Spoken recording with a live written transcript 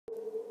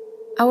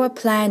Our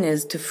plan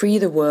is to free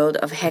the world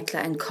of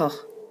Heckler &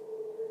 Koch.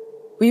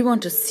 We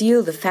want to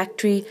seal the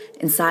factory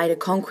inside a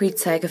concrete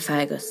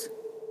sarcophagus.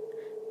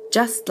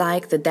 Just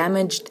like the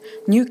damaged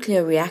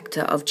nuclear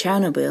reactor of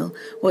Chernobyl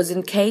was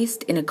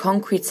encased in a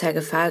concrete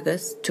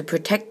sarcophagus to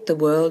protect the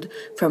world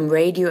from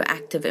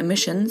radioactive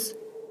emissions,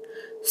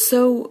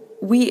 so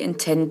we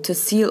intend to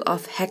seal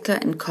off Heckler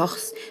 &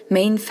 Koch's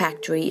main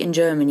factory in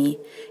Germany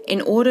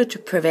in order to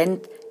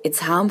prevent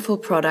its harmful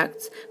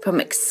products from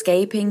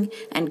escaping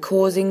and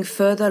causing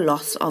further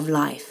loss of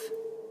life.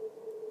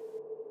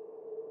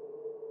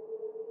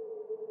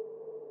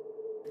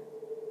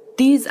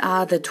 These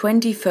are the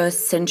 21st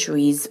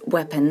century's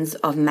weapons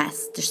of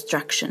mass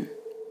destruction.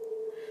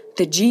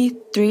 The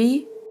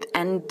G3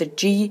 and the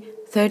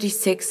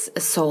G36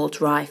 assault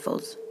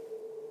rifles.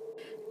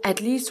 At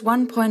least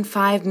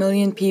 1.5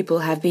 million people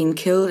have been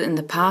killed in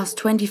the past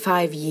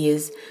 25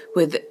 years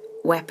with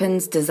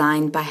weapons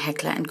designed by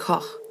Heckler &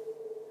 Koch.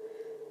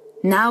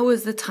 Now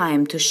is the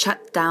time to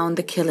shut down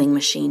the killing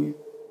machine.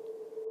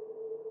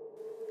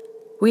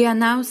 We are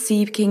now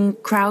seeking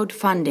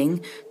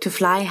crowdfunding to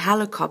fly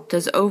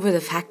helicopters over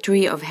the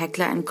factory of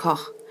Heckler &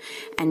 Koch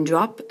and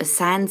drop a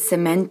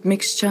sand-cement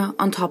mixture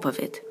on top of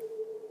it.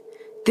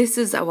 This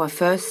is our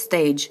first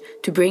stage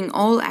to bring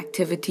all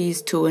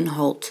activities to an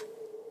halt.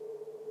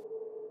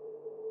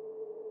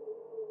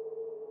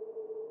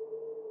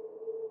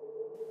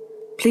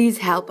 Please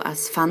help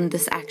us fund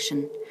this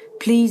action.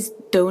 Please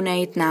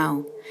donate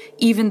now.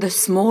 Even the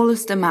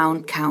smallest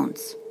amount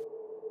counts.